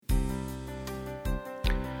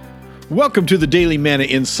Welcome to the Daily Manna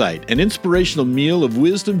Insight, an inspirational meal of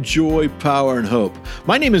wisdom, joy, power, and hope.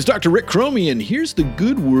 My name is Dr. Rick Cromie, and here's the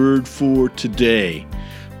good word for today.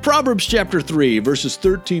 Proverbs chapter 3, verses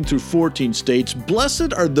 13 through 14 states,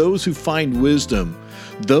 "Blessed are those who find wisdom,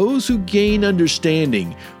 those who gain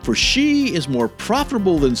understanding, for she is more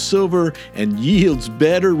profitable than silver and yields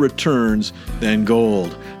better returns than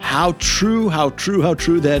gold." How true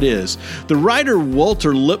that is. The writer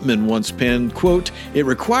Walter Lippmann once penned, quote, "It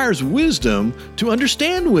requires wisdom to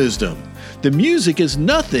understand wisdom. The music is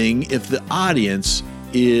nothing if the audience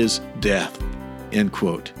is deaf," end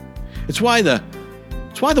quote. It's why the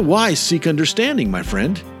wise seek understanding, my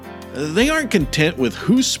friend. They aren't content with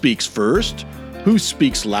who speaks first, who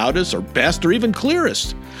speaks loudest or best or even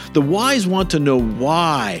clearest. The wise want to know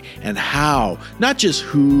why and how, not just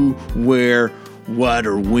who, where, what,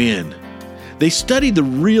 or when. They study the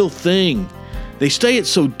real thing. They study it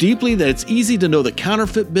so deeply that it's easy to know the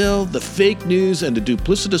counterfeit bill, the fake news, and the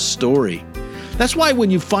duplicitous story. That's why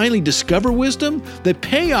when you finally discover wisdom, the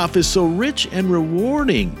payoff is so rich and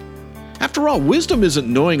rewarding. After all, wisdom isn't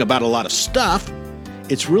knowing about a lot of stuff.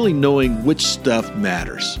 It's really knowing which stuff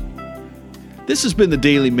matters. This has been the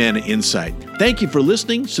Daily Manna Insight. Thank you for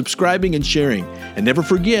listening, subscribing, and sharing. And never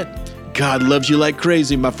forget, God loves you like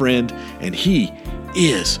crazy, my friend, and He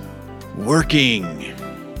is working.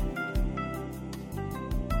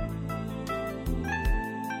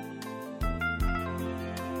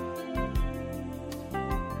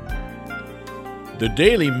 The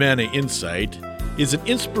Daily Manna Insight is an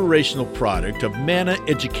inspirational product of Manna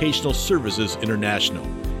Educational Services International.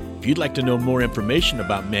 If you'd like to know more information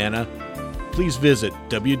about Manna, please visit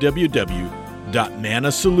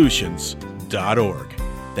www.mannasolutions.org.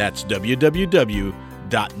 That's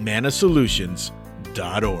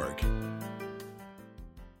www.mannasolutions.org.